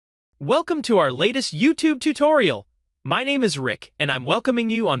Welcome to our latest YouTube tutorial. My name is Rick, and I'm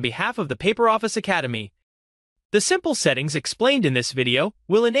welcoming you on behalf of the PaperOffice Academy. The simple settings explained in this video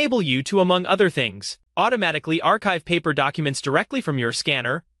will enable you to, among other things, automatically archive paper documents directly from your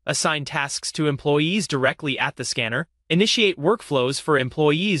scanner, assign tasks to employees directly at the scanner, initiate workflows for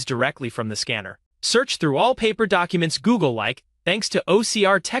employees directly from the scanner, search through all paper documents Google-like thanks to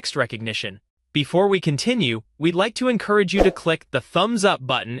OCR text recognition. Before we continue, we'd like to encourage you to click the thumbs up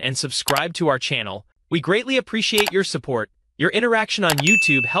button and subscribe to our channel. We greatly appreciate your support. Your interaction on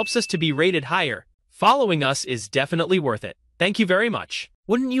YouTube helps us to be rated higher. Following us is definitely worth it. Thank you very much.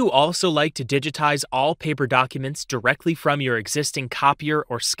 Wouldn't you also like to digitize all paper documents directly from your existing copier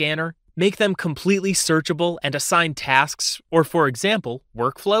or scanner, make them completely searchable and assign tasks or, for example,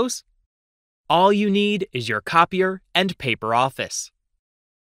 workflows? All you need is your copier and PaperOffice.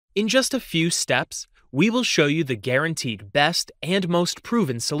 In just a few steps, we will show you the guaranteed best and most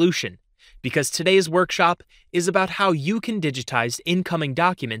proven solution, because today's workshop is about how you can digitize incoming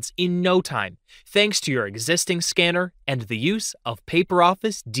documents in no time, thanks to your existing scanner and the use of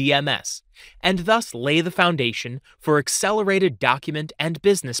PaperOffice DMS, and thus lay the foundation for accelerated document and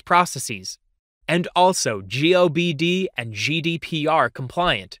business processes, and also GOBD and GDPR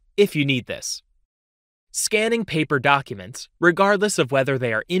compliant if you need this. Scanning paper documents, regardless of whether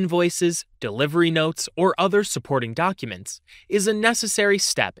they are invoices, delivery notes, or other supporting documents, is a necessary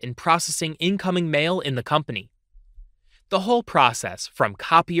step in processing incoming mail in the company. The whole process, from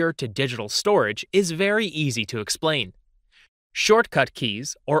copier to digital storage, is very easy to explain. Shortcut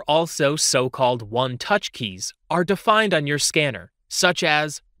keys, or also so-called one-touch keys, are defined on your scanner, such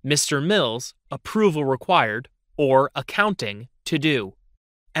as Mr. Mills, approval required, or accounting, to do.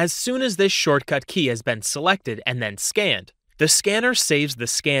 As soon as this shortcut key has been selected and then scanned, the scanner saves the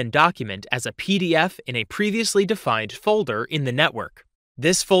scanned document as a PDF in a previously defined folder in the network.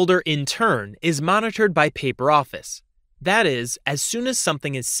 This folder, in turn, is monitored by PaperOffice. That is, as soon as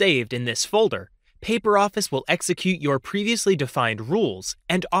something is saved in this folder, PaperOffice will execute your previously defined rules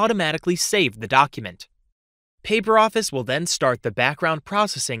and automatically save the document. PaperOffice will then start the background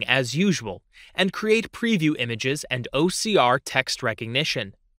processing as usual and create preview images and OCR text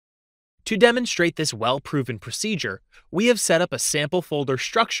recognition. To demonstrate this well-proven procedure, we have set up a sample folder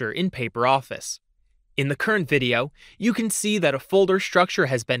structure in PaperOffice. In the current video, you can see that a folder structure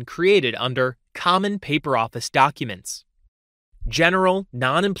has been created under Common PaperOffice Documents. General,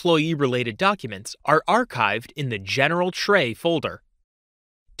 non-employee related documents are archived in the General Tray folder.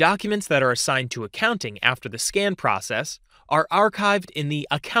 Documents that are assigned to accounting after the scan process are archived in the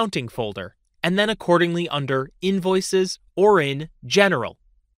Accounting folder, and then accordingly under Invoices or in General.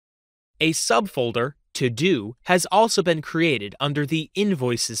 A subfolder, To Do, has also been created under the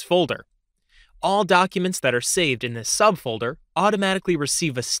Invoices folder. All documents that are saved in this subfolder automatically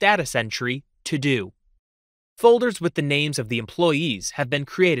receive a status entry, To Do. Folders with the names of the employees have been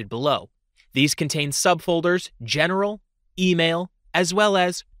created below. These contain subfolders General, Email, as well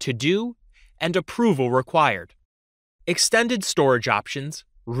as To Do and Approval Required. Extended storage options,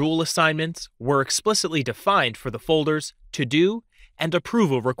 rule assignments, were explicitly defined for the folders To Do and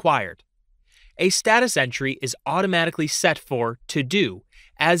Approval Required. A status entry is automatically set for To Do,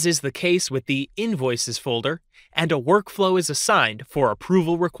 as is the case with the Invoices folder, and a workflow is assigned for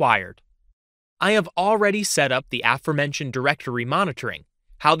Approval Required. I have already set up the aforementioned directory monitoring.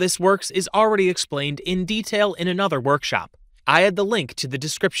 How this works is already explained in detail in another workshop. I add the link to the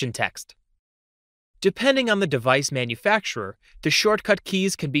description text. Depending on the device manufacturer, the shortcut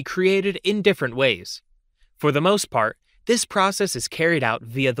keys can be created in different ways. For the most part, this process is carried out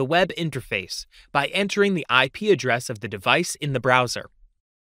via the web interface by entering the IP address of the device in the browser.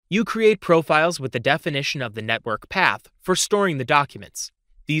 You create profiles with the definition of the network path for storing the documents.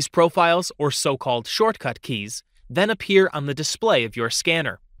 These profiles, or so-called shortcut keys, then appear on the display of your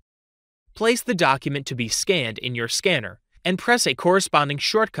scanner. Place the document to be scanned in your scanner and press a corresponding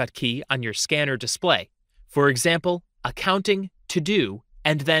shortcut key on your scanner display. For example, Accounting, To Do,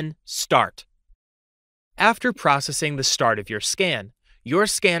 and then Start. After processing the start of your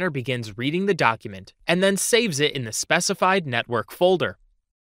scanner begins reading the document and then saves it in the specified network folder.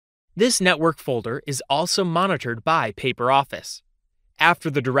 This network folder is also monitored by PaperOffice.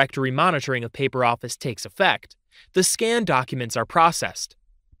 After the directory monitoring of PaperOffice takes effect, the scanned documents are processed,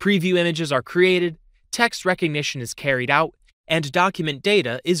 preview images are created, text recognition is carried out, and document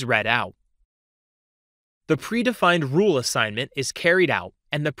data is read out. The predefined rule assignment is carried out,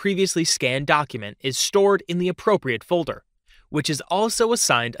 and the previously scanned document is stored in the appropriate folder, which is also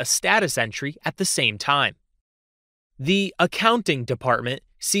assigned a status entry at the same time. The Accounting department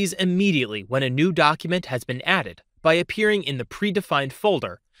sees immediately when a new document has been added by appearing in the predefined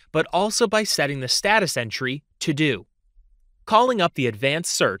folder but also by setting the status entry to do. Calling up the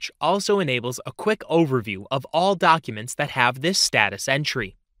advanced search also enables a quick overview of all documents that have this status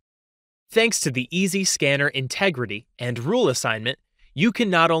entry. Thanks to the easy scanner integrity and rule assignment, you can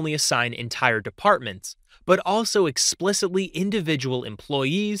not only assign entire departments, but also explicitly individual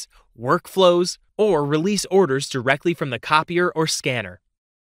employees, workflows, or release orders directly from the copier or scanner.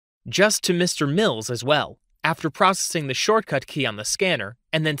 Just to Mr. Mills as well. After processing the shortcut key on the scanner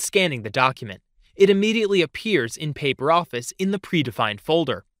and then scanning the document, it immediately appears in PaperOffice in the predefined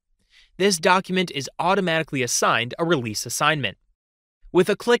folder. This document is automatically assigned a release assignment. With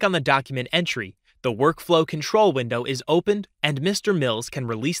a click on the document entry, the workflow control window is opened and Mr. Mills can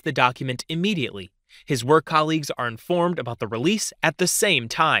release the document immediately. His work colleagues are informed about the release at the same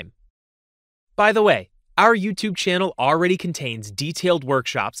time. By the way, our YouTube channel already contains detailed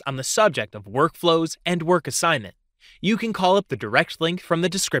workshops on the subject of workflows and work assignment. You can call up the direct link from the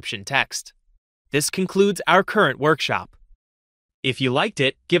description text. This concludes our current workshop. If you liked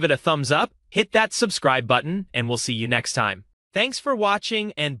it, give it a thumbs up, hit that subscribe button, and we'll see you next time. Thanks for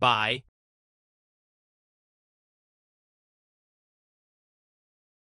watching and bye.